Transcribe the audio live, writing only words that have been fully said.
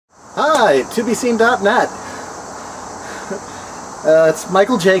Hi, tobeseen.net. It's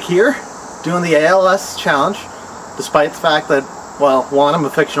Michael Jake here, doing the ALS challenge, despite the fact that, well, one, I'm a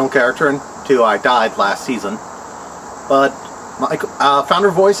fictional character, and two, I died last season. But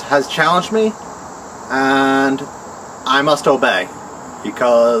Founder Voice has challenged me, and I must obey,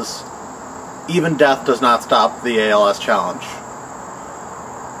 because even death does not stop the ALS challenge.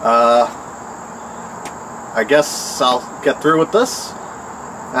 I guess I'll get through with this.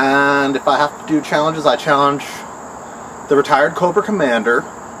 And if I have to do challenges, I challenge the Retired Cobra Commander,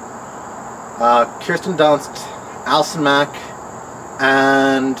 Kirsten Dunst, Allison Mack,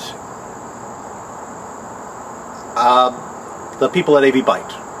 and the people at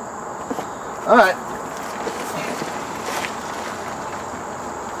byte. Alright.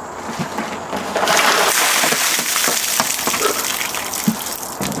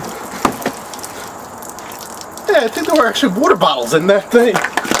 Yeah, I think there were actually water bottles in that thing.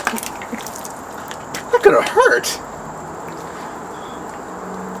 That could have hurt.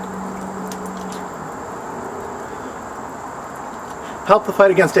 Help the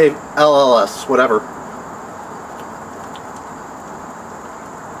fight against ALS, whatever.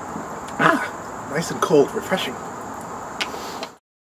 Ah, nice and cold, refreshing.